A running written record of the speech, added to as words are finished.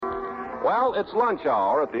Well, it's lunch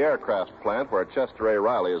hour at the aircraft plant where Chester A.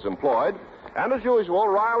 Riley is employed. And as usual,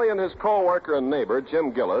 Riley and his co-worker and neighbor,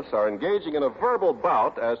 Jim Gillis, are engaging in a verbal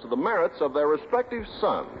bout as to the merits of their respective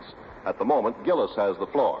sons. At the moment, Gillis has the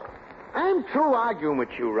floor. I'm through arguing with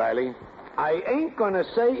you, Riley. I ain't going to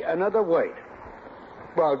say another word.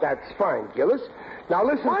 Well, that's fine, Gillis. Now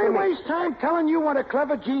listen Why to me. waste time telling you what a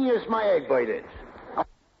clever genius my egg bite is?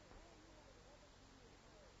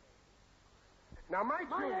 Now, my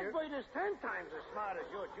My egg junior... bite is 10 times as smart as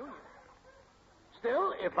your junior.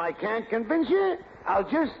 Still, if I can't convince you, I'll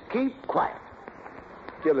just keep quiet.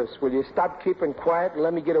 Gillis, will you stop keeping quiet and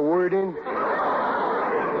let me get a word in?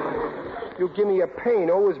 You give me a pain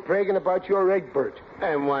always bragging about your egg bird.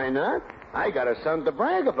 And why not? I got a son to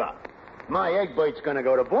brag about. My egg bite's going to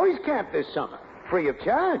go to boys' camp this summer, free of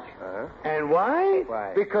charge. Uh-huh. And why?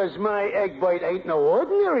 Why? Because my egg bite ain't no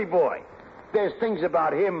ordinary boy. There's things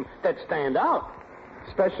about him that stand out.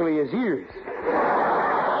 Especially his ears.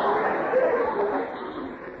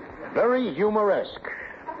 Very humoresque.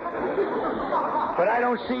 But I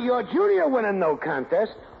don't see your junior winning no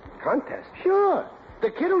contest. Contest? Sure. The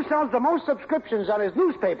kid who sells the most subscriptions on his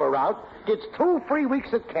newspaper route gets 2 free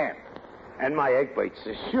weeks at camp. And my egg bite's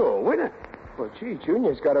a sure winner. Well, gee,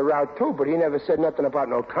 Junior's got a route, too, but he never said nothing about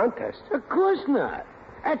no contest. Of course not.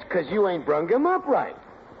 That's because you ain't brung him up right.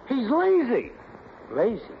 He's lazy.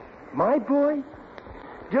 Lazy? My boy?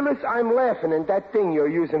 Gillis, I'm laughing at that thing you're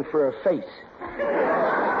using for a face.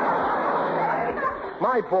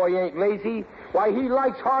 My boy ain't lazy. Why, he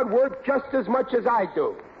likes hard work just as much as I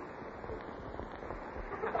do.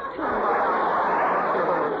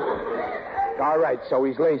 All right, so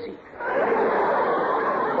he's lazy.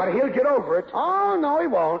 But he'll get over it. Oh, no, he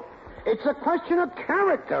won't. It's a question of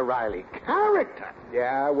character, Riley. Character.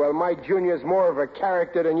 Yeah, well, my junior's more of a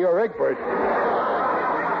character than your Egbert.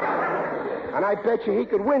 And I bet you he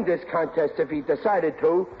could win this contest if he decided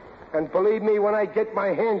to. And believe me, when I get my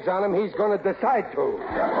hands on him, he's going to decide to.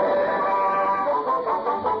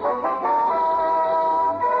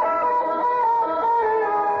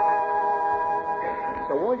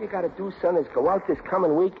 So all you got to do, son, is go out this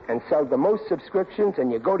coming week and sell the most subscriptions,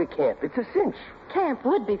 and you go to camp. It's a cinch. Camp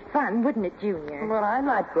would be fun, wouldn't it, Junior? But I'm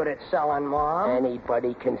not good at selling, Mom.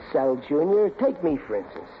 Anybody can sell, Junior. Take me, for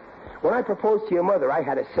instance. When I proposed to your mother, I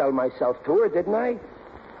had to sell myself to her, didn't I?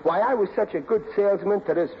 Why, I was such a good salesman,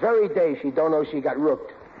 to this very day she don't know she got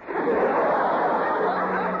rooked.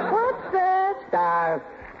 What's that?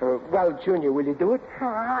 Well, Junior, will you do it? Oh,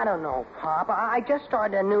 I don't know, Pop. I just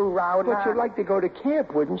started a new route. But you'd like to go to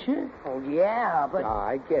camp, wouldn't you? Oh, yeah, but...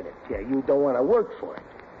 I get it. Yeah, you don't want to work for it.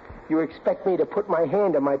 You expect me to put my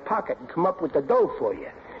hand in my pocket and come up with the dough for you.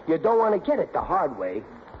 You don't want to get it the hard way.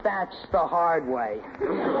 That's the hard way.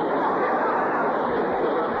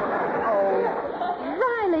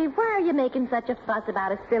 Riley, why are you making such a fuss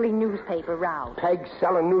about a silly newspaper route? Peg,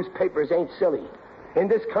 selling newspapers ain't silly. In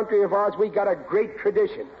this country of ours, we got a great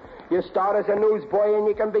tradition. You start as a newsboy and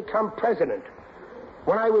you can become president.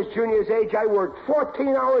 When I was Junior's age, I worked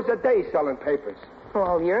 14 hours a day selling papers.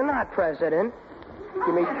 Well, you're not president.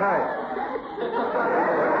 Give me time.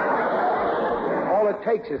 All it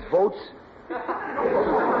takes is votes.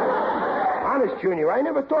 Honest, Junior, I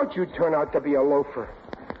never thought you'd turn out to be a loafer.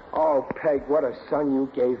 Oh, Peg, what a son you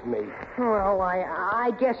gave me. Well,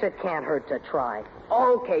 I guess it can't hurt to try.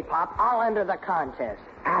 Okay, Pop, I'll enter the contest.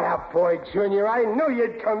 Attaboy, Junior, I knew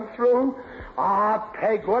you'd come through. Ah,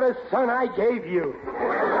 Peg, what a son I gave you.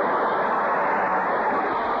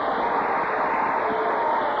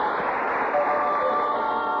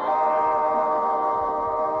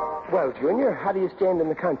 Well, Junior, how do you stand in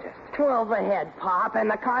the contest? 12 ahead, Pop, and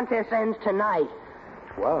the contest ends tonight.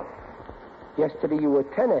 12? Yesterday you were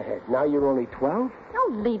 10 ahead. Now you're only 12?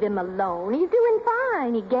 Oh, leave him alone. He's doing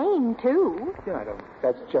fine. He gained, too. Yeah, I don't...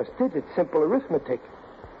 That's just it. It's simple arithmetic.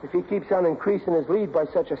 If he keeps on increasing his lead by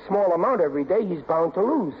such a small amount every day, he's bound to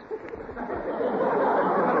lose.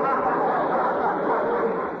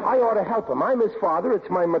 I ought to help him. I'm his father. It's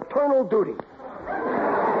my maternal duty.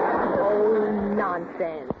 Oh,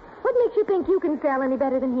 nonsense. What makes you think you can sell any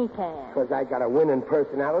better than he can? Because I got a winning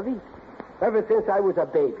personality. Ever since I was a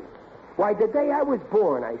baby. Why, the day I was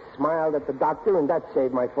born, I smiled at the doctor, and that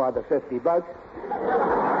saved my father $50.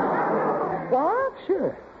 What?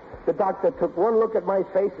 Sure. The doctor took one look at my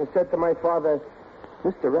face and said to my father,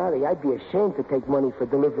 Mr. Riley, I'd be ashamed to take money for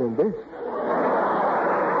delivering this.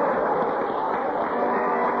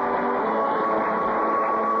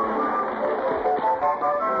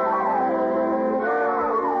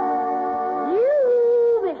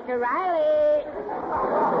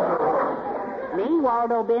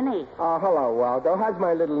 Waldo Binney. Oh, hello, Waldo. How's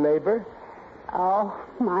my little neighbor? Oh,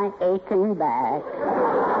 My aching back.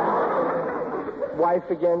 Wife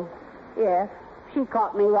again? Yes. She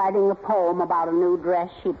caught me writing a poem about a new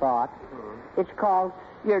dress she bought. It's called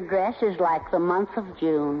Your Dress is Like the Month of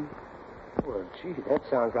June. Well, gee, that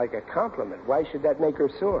sounds like a compliment. Why should that make her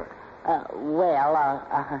sore?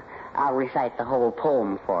 I'll recite the whole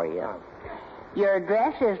poem for you. Your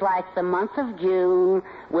dress is like the month of June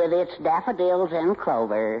with its daffodils and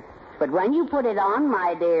clover. But when you put it on,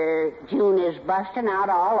 my dear, June is busting out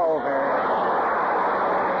all over.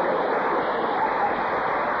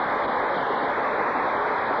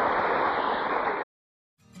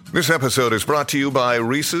 This episode is brought to you by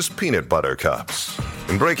Reese's Peanut Butter Cups.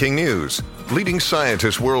 In breaking news, leading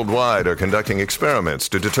scientists worldwide are conducting experiments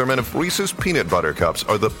to determine if Reese's Peanut Butter Cups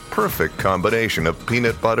are the perfect combination of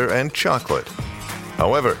peanut butter and chocolate.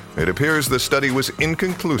 However, it appears the study was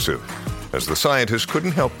inconclusive, as the scientists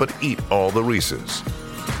couldn't help but eat all the Reese's.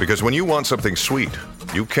 Because when you want something sweet,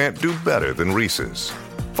 you can't do better than Reese's.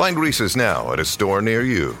 Find Reese's now at a store near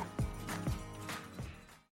you.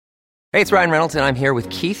 Hey, it's Ryan Reynolds, and I'm here with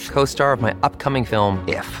Keith, co-star of my upcoming film,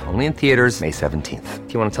 If, only in theaters May 17th.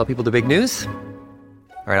 Do you want to tell people the big news?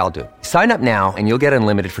 All right, I'll do it. Sign up now and you'll get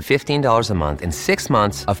unlimited for $15 a month and 6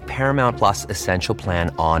 months of Paramount Plus Essential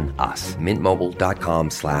Plan on us.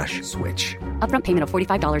 MintMobile.com/switch. Upfront payment of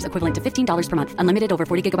 $45 equivalent to $15 per month. Unlimited over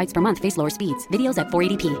 40 gigabytes per month. Face lower speeds. Videos at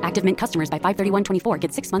 480p. Active Mint customers by 531.24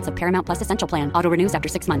 get 6 months of Paramount Plus Essential Plan. Auto renews after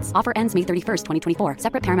 6 months. Offer ends May 31st, 2024.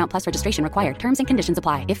 Separate Paramount Plus registration required. Terms and conditions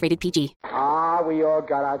apply if rated PG. We all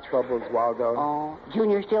got our troubles, Waldo. Oh,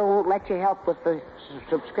 Junior still won't let you help with the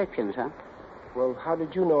subscriptions, huh? Well, how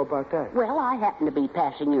did you know about that? Well, I happened to be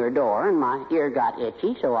passing your door, and my ear got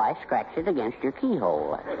itchy, so I scratched it against your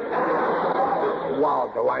keyhole.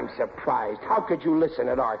 Waldo, I'm surprised. How could you listen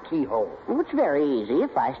at our keyhole? Well, it's very easy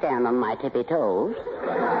if I stand on my tippy toes.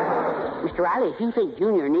 Mr. Riley, if you think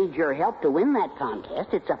Junior needs your help to win that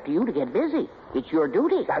contest, it's up to you to get busy. It's your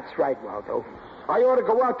duty. That's right, Waldo. I ought to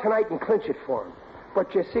go out tonight and clinch it for him.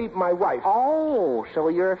 But you see, my wife... Oh, so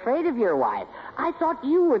you're afraid of your wife. I thought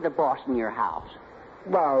you were the boss in your house.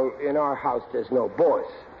 Well, in our house, there's no boss.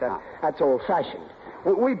 That's old-fashioned.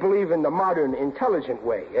 We believe in the modern, intelligent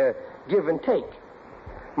way, give and take.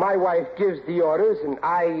 My wife gives the orders, and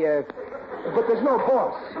but there's no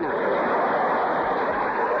boss.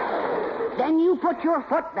 Then you put your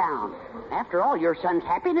foot down. After all, your son's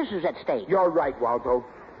happiness is at stake. You're right, Waldo.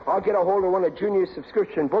 I'll get a hold of one of Junior's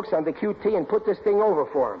subscription books on the QT and put this thing over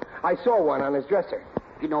for him. I saw one on his dresser.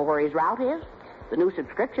 You know where his route is? The new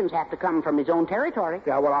subscriptions have to come from his own territory.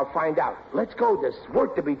 Yeah, well, I'll find out. Let's go. There's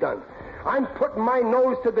work to be done. I'm putting my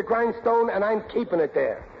nose to the grindstone, and I'm keeping it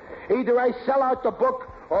there. Either I sell out the book,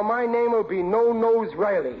 or my name will be No Nose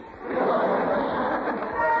Riley.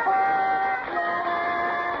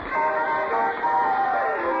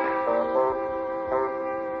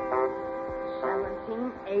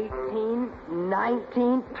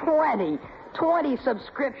 19, 20. 20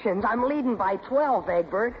 subscriptions. I'm leading by 12,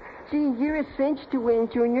 Egbert. Gee, you're a cinch to win,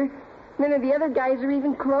 Junior. None of the other guys are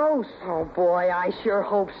even close. Oh, boy, I sure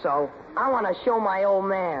hope so. I want to show my old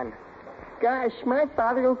man. Gosh, my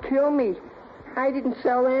father will kill me. I didn't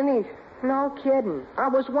sell any. No kidding. I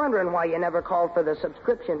was wondering why you never called for the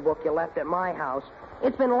subscription book you left at my house.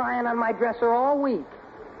 It's been lying on my dresser all week.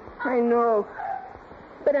 I know.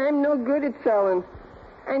 But I'm no good at selling.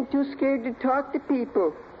 I'm too scared to talk to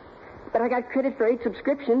people. But I got credit for 8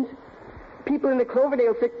 subscriptions. People in the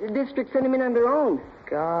Cloverdale district sent them in on their own.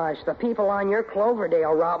 Gosh, the people on your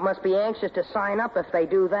Cloverdale route must be anxious to sign up if they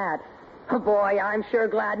do that. Oh, boy, I'm sure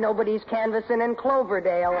glad nobody's canvassing in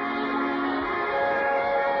Cloverdale.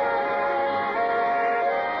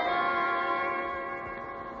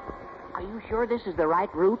 Are you sure this is the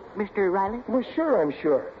right route, Mr. Riley? Well, sure, I'm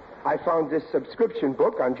sure. I found this subscription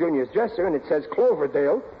book on Junior's dresser, and it says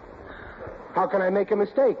Cloverdale. How can I make a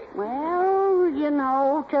mistake? Well, you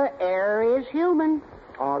know, to err is human.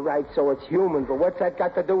 All right, so it's human, but what's that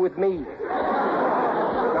got to do with me?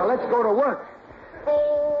 Now, let's go to work.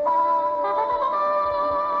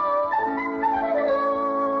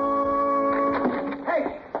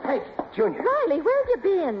 Hey, Junior. Riley, where have you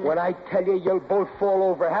been? When I tell you, you'll both fall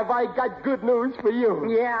over. Have I got good news for you?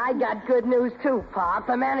 Yeah, I got good news, too, Pop.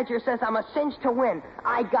 The manager says I'm a cinch to win.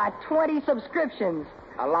 I got 20 subscriptions.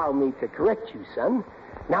 Allow me to correct you, son.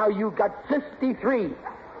 Now you got 53.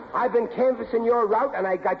 I've been canvassing your route, and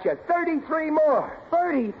I got you 33 more.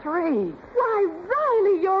 33? Why,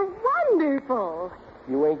 Riley, you're wonderful.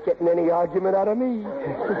 You ain't getting any argument out of me.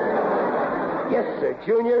 Yes, sir,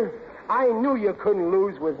 Junior. I knew you couldn't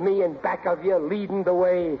lose with me in back of you leading the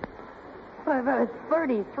way. But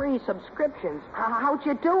 33 subscriptions. How'd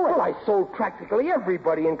you do it? Well, I sold practically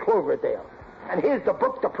everybody in Cloverdale. And here's the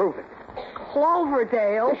book to prove it.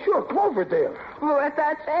 Cloverdale? Yeah, sure, Cloverdale. Well,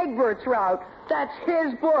 that's Egbert's route. That's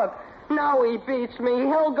his book. Now he beats me.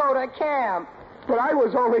 He'll go to camp. But I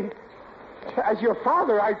was only... As your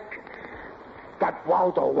father, That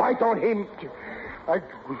Waldo, why don't he...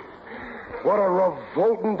 What a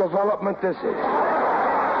revolting development this is.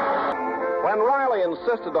 When Riley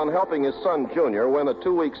insisted on helping his son Junior win a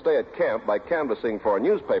 2-week stay at camp by canvassing for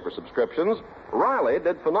newspaper subscriptions, Riley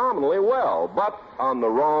did phenomenally well, but on the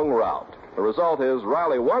wrong route. The result is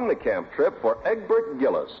Riley won the camp trip for Egbert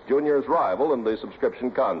Gillis, Junior's rival in the subscription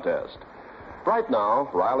contest. Right now,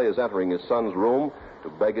 Riley is entering his son's room to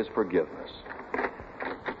beg his forgiveness.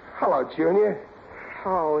 Hello, Junior.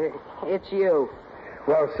 Oh, it's you.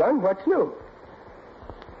 Well, son, what's new?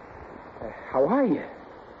 How are you?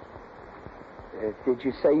 Did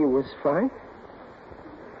you say you was fine?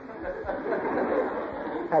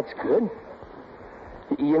 That's good.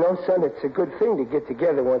 You know, son, it's a good thing to get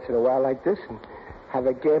together once in a while like this and have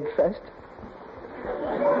a gab fest.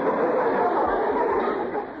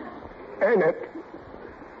 Ain't it?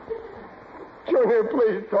 Junior,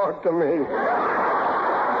 please talk to me.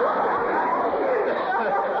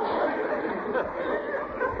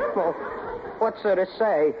 Well, what's there to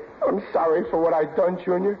say? I'm sorry for what I've done,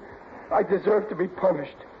 Junior. I deserve to be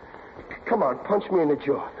punished. Come on, punch me in the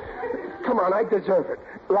jaw. Come on, I deserve it.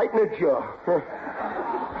 Right in the jaw.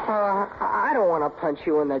 I don't want to punch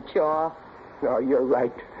you in the jaw. No, you're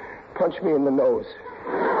right. Punch me in the nose.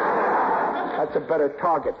 That's a better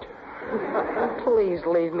target. Please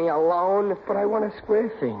leave me alone. But I want to square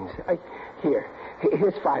things.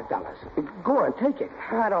 Here's $5. Go on, take it.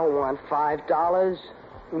 I don't want $5.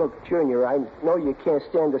 Look, Junior, I know you can't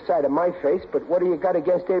stand the sight of my face, but what do you got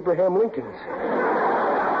against Abraham Lincoln's?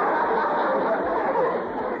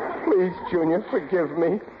 Please, Junior, forgive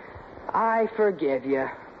me. I forgive you.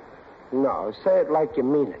 No, say it like you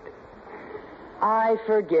mean it. I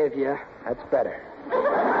forgive you. That's better.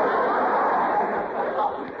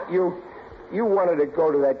 You wanted to go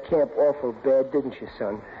to that camp awful bad, didn't you,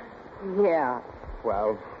 son? Yeah.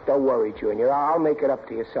 Well, don't worry, Junior. I'll make it up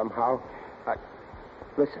to you somehow.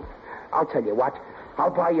 Listen, I'll tell you what. I'll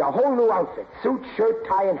buy you a whole new outfit. Suit, shirt,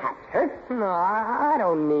 tie, and hat. Huh? No, I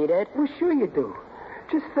don't need it. Well, sure you do.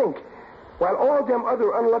 Just think. While all them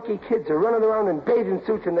other unlucky kids are running around in bathing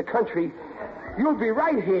suits in the country, you'll be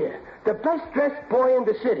right here. The best-dressed boy in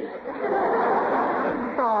the city.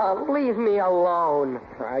 Oh, leave me alone.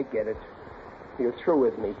 I get it. You're through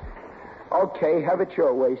with me. Okay, have it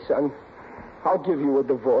your way, son. I'll give you a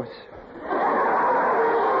divorce.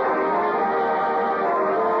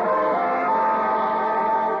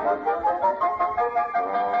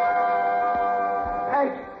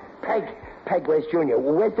 Peg, where's Junior?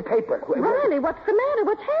 Where's the paper? Riley, what's the matter?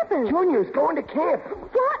 What's happened? Junior's going to camp.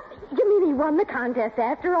 What? You mean he won the contest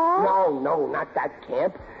after all? No, not that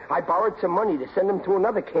camp. I borrowed some money to send him to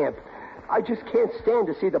another camp. I just can't stand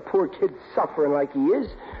to see the poor kid suffering like he is.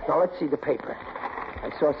 Now, let's see the paper. I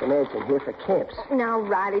saw some ads in here for camps. Now,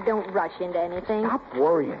 Riley, don't rush into anything. Stop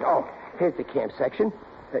worrying. Oh, here's the camp section.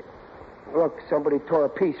 Look, somebody tore a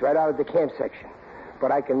piece right out of the camp section.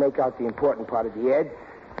 But I can make out the important part of the ad.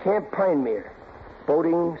 Camp Pinemere.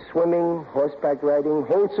 Boating, swimming, horseback riding,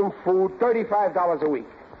 wholesome food, $35 a week.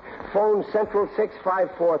 Phone Central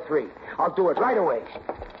 6543. I'll do it right away.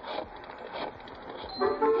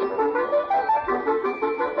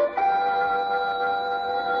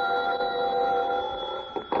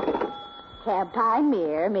 Camp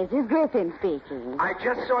Pinemere, Mrs. Griffin speaking. I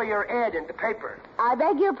just saw your ad in the paper. I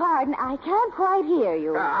beg your pardon, I can't quite hear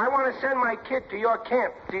you. I want to send my kid to your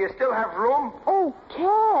camp. Do you still have room? Oh,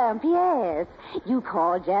 camp, yes. You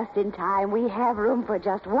called just in time. We have room for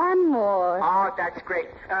just one more. Oh, that's great.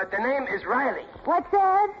 The name is Riley. What's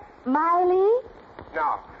that? Miley?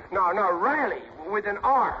 No, Riley, with an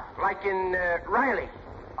R, like in Riley.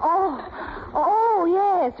 Oh,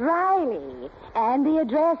 yes, Riley. And the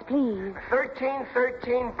address, please.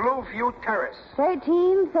 1313 Blueview Terrace.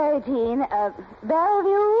 1313,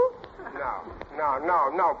 Bellevue?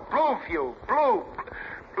 No. Blueview. Blue.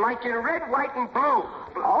 Like in red, white, and blue.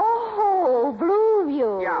 Oh,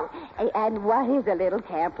 Blueview. Yeah. And what is the little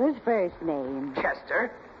camper's first name?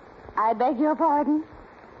 Chester. I beg your pardon?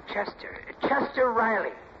 Chester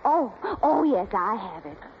Riley. Oh, yes, I have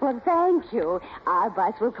it. Well, thank you. Our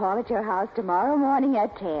bus will call at your house tomorrow morning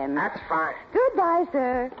at 10. That's fine. Goodbye,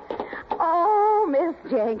 sir. Oh, Miss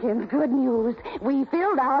Jenkins, good news. We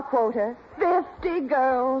filled our quota. 50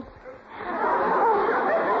 girls.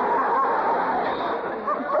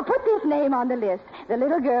 Put fifth name on the list. The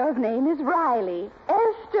little girl's name is Riley.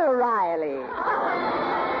 Esther Riley.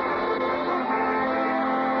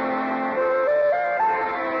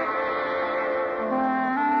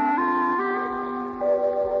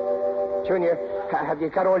 Junior, have you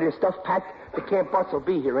got all your stuff packed? The camp bus will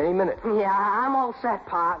be here any minute. Yeah, I'm all set,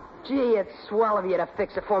 Pop. Gee, it's swell of you to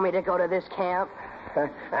fix it for me to go to this camp.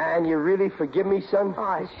 And you really forgive me, son?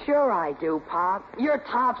 Oh, sure I do, Pop. You're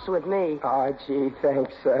tops with me. Oh, gee,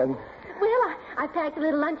 thanks, son. Well, I packed a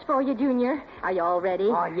little lunch for you, Junior. Are you all ready?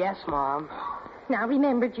 Oh, yes, Mom. Now,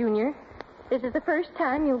 remember, Junior, this is the first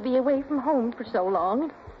time you'll be away from home for so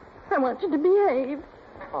long. I want you to behave.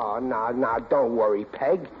 Oh, now, don't worry,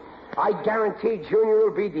 Peg. I guarantee Junior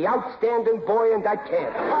will be the outstanding boy in that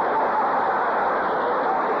camp.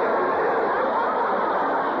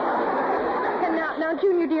 And now,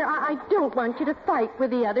 Junior, dear, I don't want you to fight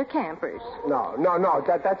with the other campers. No,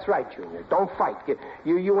 that's right, Junior. Don't fight.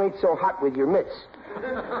 You ain't so hot with your mitts.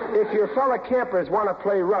 If your fellow campers want to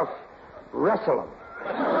play rough, wrestle them.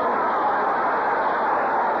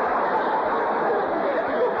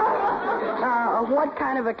 What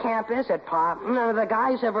kind of a camp is it, Pop? None of the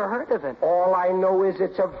guys ever heard of it. All I know is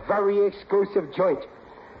it's a very exclusive joint.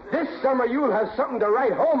 This summer you'll have something to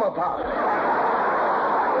write home about.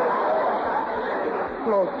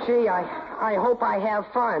 Well, gee, I hope I have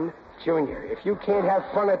fun. Junior, if you can't have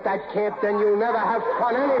fun at that camp, then you'll never have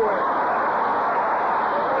fun anywhere.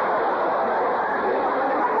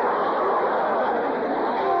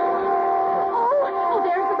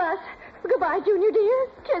 Goodbye, Junior, dear.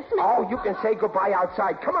 Kiss me. Oh, you can say goodbye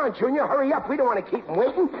outside. Come on, Junior, hurry up. We don't want to keep him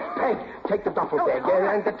waiting. Peg, take the duffel bag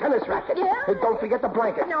and the tennis racket. Yeah? Don't forget the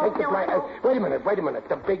blanket. Take the blanket. Wait a minute.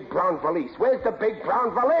 The big brown valise. Where's the big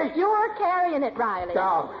brown valise? You're carrying it, Riley.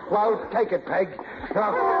 No. Well, take it, Peg.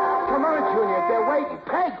 Now, come on, Junior. They're waiting.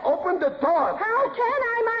 Peg, open the door. How can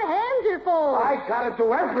I? My hands are full. I gotta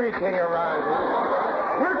do everything around here.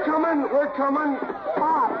 We're coming.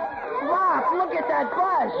 Pop, look at that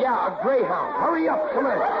bus. Yeah, a Greyhound. Hurry up. Come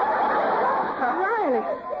on. Riley,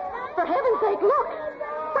 for heaven's sake, look.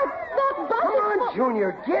 But that bus Come on,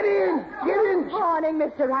 Junior. Get in. Good morning,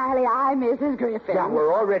 Mr. Riley. I'm Mrs. Griffin. Yeah,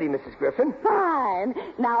 we're all ready, Mrs. Griffin. Fine.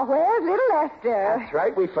 Now, where's little Esther? That's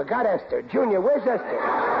right. We forgot Esther. Junior, where's Esther?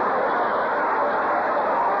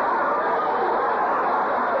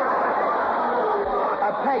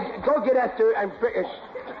 Peg, go get Esther and bring...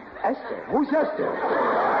 Esther? Who's Esther?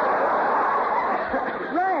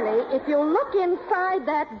 Riley, if you'll look inside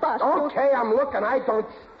that bus... Okay, I'm looking. I don't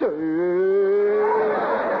stir.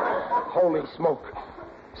 Holy smoke.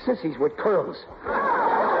 Sissies with curls.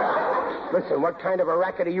 Listen, what kind of a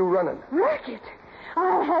racket are you running? Racket?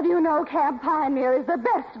 I'll have you know Camp Pioneer is the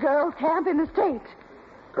best girls' camp in the state.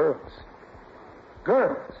 Girls.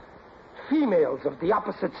 Females of the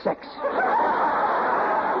opposite sex.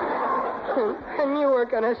 And you were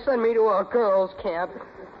going to send me to a girls' camp.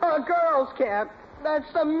 A girls' camp? That's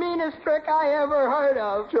the meanest trick I ever heard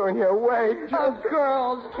of. Junior, wait. A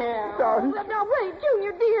girls' camp. Now, wait,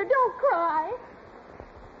 Junior, dear, don't cry.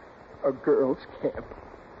 A girls' camp.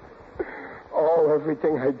 Oh,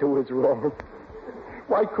 everything I do is wrong.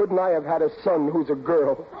 Why couldn't I have had a son who's a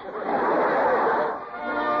girl?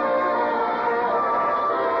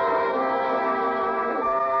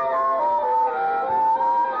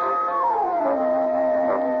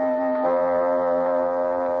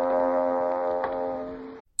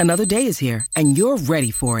 Another day is here, and you're ready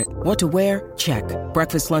for it. What to wear? Check.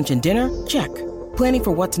 Breakfast, lunch, and dinner? Check. Planning for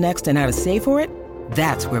what's next and how to save for it?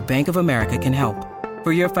 That's where Bank of America can help.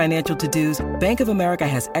 For your financial to-dos, Bank of America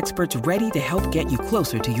has experts ready to help get you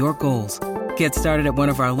closer to your goals. Get started at one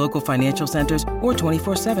of our local financial centers or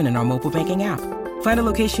 24/7 in our mobile banking app. Find a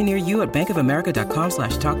location near you at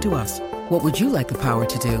bankofamerica.com/talktous. What would you like the power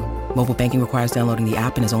to do? Mobile banking requires downloading the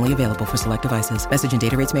app and is only available for select devices. Message and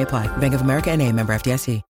data rates may apply. Bank of America N.A., member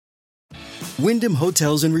FDIC. Wyndham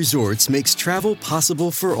Hotels and Resorts makes travel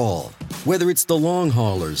possible for all. Whether it's the long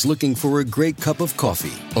haulers looking for a great cup of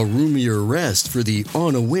coffee, a roomier rest for the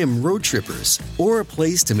on-a-whim road trippers, or a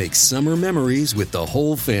place to make summer memories with the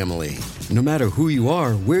whole family. No matter who you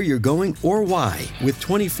are, where you're going, or why, with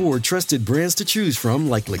 24 trusted brands to choose from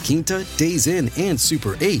like La Quinta, Days Inn, and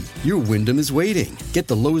Super 8, your Wyndham is waiting. Get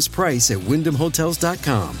the lowest price at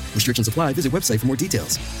WyndhamHotels.com. Restrictions apply. Visit website for more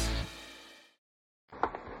details.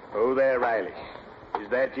 Oh, there, Riley. Is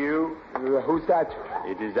that you? Who's that?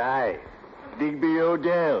 It is I, Digby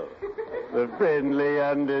Odell, the friendly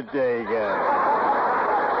undertaker.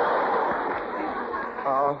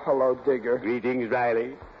 Oh, hello, Digger. Greetings,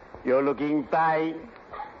 Riley. You're looking fine.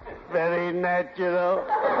 Very natural.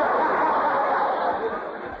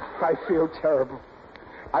 I feel terrible.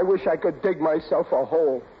 I wish I could dig myself a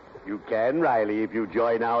hole. You can, Riley, if you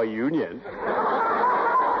join our union.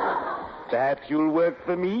 Perhaps you'll work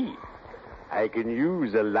for me. I can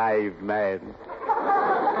use a live man.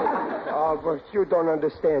 Oh, but you don't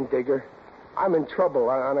understand, Digger. I'm in trouble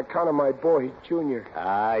on account of my boy, Junior.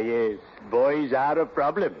 Ah, yes. Boys are a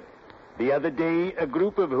problem. The other day, a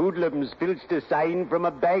group of hoodlums filched a sign from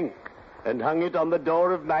a bank and hung it on the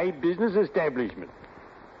door of my business establishment.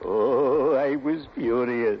 Oh, I was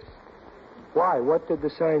furious. Why? What did the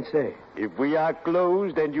sign say? If we are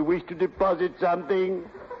closed and you wish to deposit something,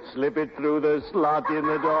 slip it through the slot in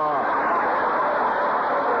the door.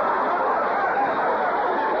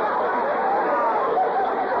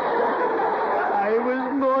 I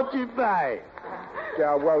was mortified.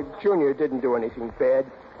 Yeah, well, Junior didn't do anything bad.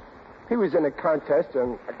 He was in a contest,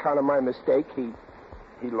 and on account of my mistake, he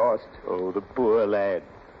lost. Oh, the poor lad.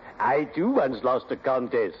 I, too, once lost a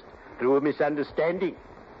contest through a misunderstanding.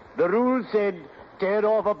 The rule said, tear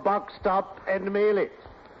off a box top and mail it.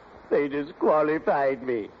 They disqualified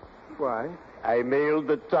me. Why? I mailed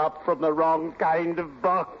the top from the wrong kind of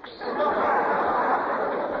box.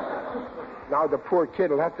 Now the poor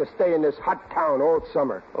kid will have to stay in this hot town all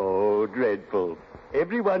summer. Oh, dreadful.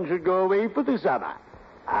 Everyone should go away for the summer.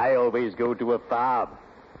 I always go to a farm.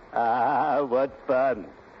 Ah, what fun.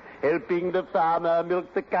 Helping the farmer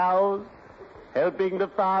milk the cows. Helping the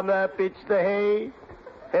farmer pitch the hay.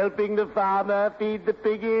 Helping the farmer feed the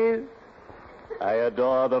piggies. I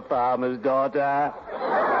adore the farmer's daughter.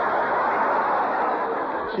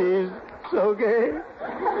 She's so gay.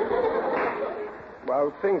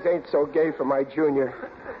 Well, things ain't so gay for my Junior.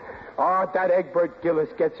 Oh, that Egbert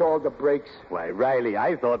Gillis gets all the breaks. Why, Riley,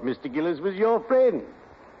 I thought Mr. Gillis was your friend.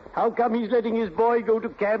 How come he's letting his boy go to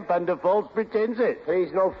camp under false pretenses?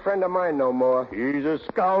 He's no friend of mine no more. He's a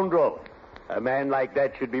scoundrel. A man like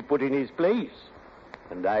that should be put in his place.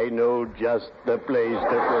 And I know just the place to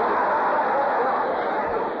put him.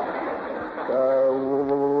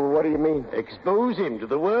 What do you mean? Expose him to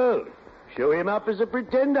the world. Show him up as a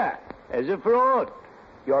pretender, as a fraud.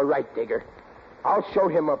 You're right, Digger. I'll show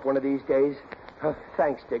him up one of these days.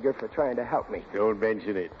 Thanks, Digger, for trying to help me. Don't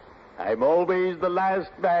mention it. I'm always the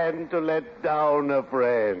last man to let down a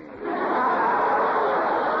friend.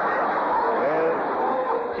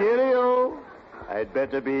 Well, cheerio. I'd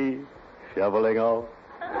better be shoveling off.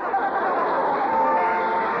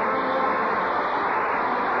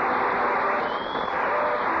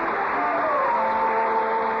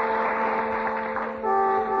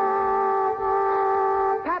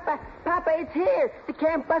 Papa, it's here. The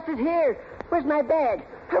camp bus is here. Where's my bag?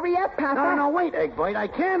 Hurry up, Papa. No, wait, Egbert. I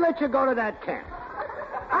can't let you go to that camp.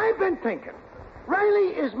 I've been thinking.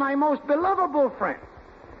 Riley is my most belovable friend,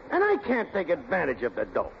 and I can't take advantage of the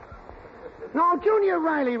dope. No, Junior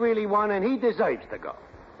Riley really won, and he deserves to go.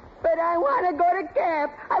 But I want to go to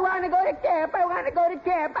camp. I want to go to camp. I want to go to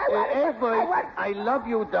camp. I love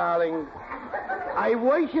you, darling. I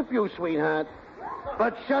worship you, sweetheart.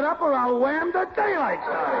 But shut up or I'll wham the daylights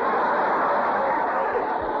out.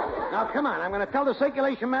 Now, come on. I'm going to tell the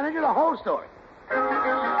circulation manager the whole story.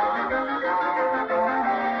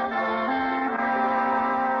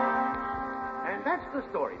 And that's the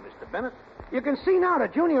story, Mr. Bennett. You can see now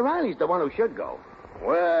that Junior Riley's the one who should go.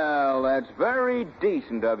 Well, that's very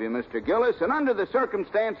decent of you, Mr. Gillis, and under the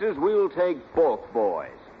circumstances, we'll take both boys.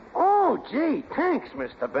 Oh, gee, thanks,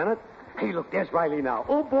 Mr. Bennett. Hey, look, there's Riley now.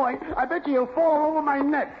 Oh, boy, I bet you he'll fall over my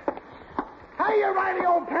neck. Hiya, Riley,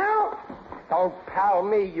 old pal. Don't pal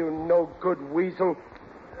me, you no-good weasel.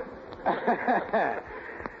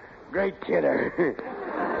 Great kidder.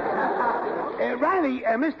 Riley,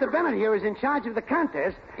 Mr. Bennett here is in charge of the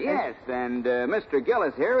contest. Yes, and Mr.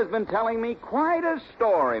 Gillis here has been telling me quite a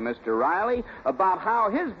story, Mr. Riley, about how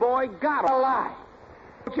his boy got a lie.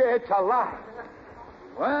 It's a lie.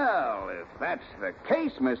 Well, if that's the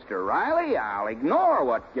case, Mr. Riley, I'll ignore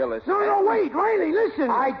what Gillis said. No, wait, Riley,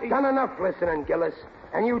 listen. I've done enough listening, Gillis,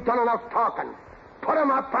 and you've done enough talking. Put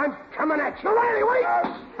him up, I'm coming at you. Riley, wait!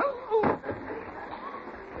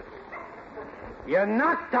 You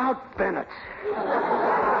knocked out Bennett.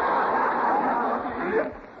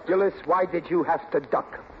 Gillis, why did you have to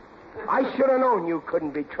duck? I should have known you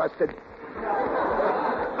couldn't be trusted.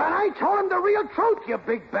 But I told him the real truth, you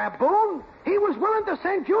big baboon. He was willing to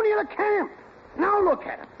send Junior to camp. Now look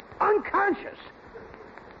at him. Unconscious.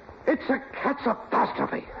 It's a cat's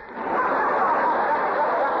apostrophe.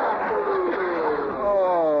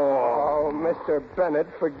 Oh, Mr. Bennett,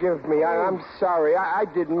 forgive me. I'm sorry. I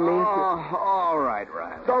didn't mean to. All right,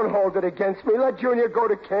 Riley. Don't hold it against me. Let Junior go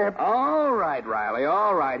to camp. All right, Riley.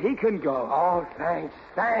 All right. He can go. Oh, thanks,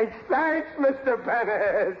 Mr.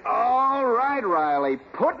 Bennett. All right, Riley.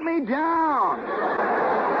 Put me down.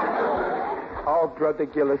 Oh, Brother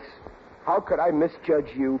Gillis, how could I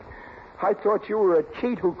misjudge you? I thought you were a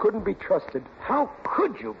cheat who couldn't be trusted. How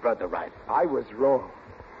could you, Brother Riley? I was wrong.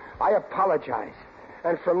 I apologize.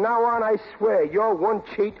 And from now on, I swear, you're one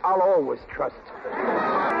cheat I'll always trust.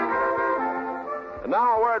 And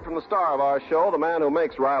now a word from the star of our show, the man who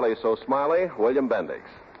makes Riley so smiley, William Bendix.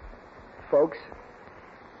 Folks,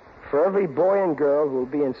 for every boy and girl who'll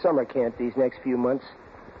be in summer camp these next few months,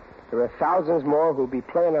 there are thousands more who'll be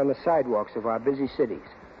playing on the sidewalks of our busy cities.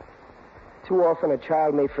 Too often a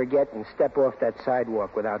child may forget and step off that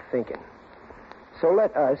sidewalk without thinking. So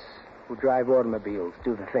let us, who drive automobiles,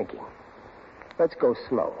 do the thinking. Let's go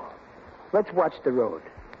slow. Let's watch the road.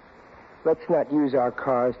 Let's not use our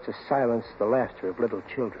cars to silence the laughter of little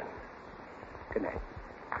children. Good night.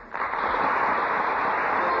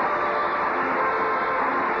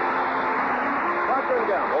 Procter &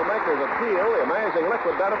 Gamble, makers of Peel, the amazing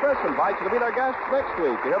liquid dentifrice, invite you to be their guests next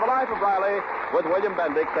week to hear the life of Riley with William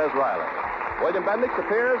Bendix as Riley. William Bendix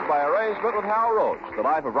appears by arrangement with Hal Roach. The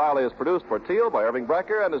Life of Riley is produced for Teal by Irving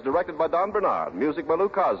Brecker and is directed by Don Bernard. Music by Lou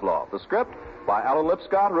Kozloff. The script by Alan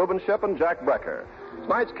Lipscott, Reuben Ship, and Jack Brecker.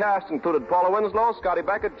 Tonight's cast included Paula Winslow, Scotty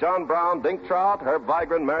Beckett, John Brown, Dink Trout, Herb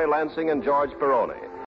Vigran, Mary Lansing, and George Peroni.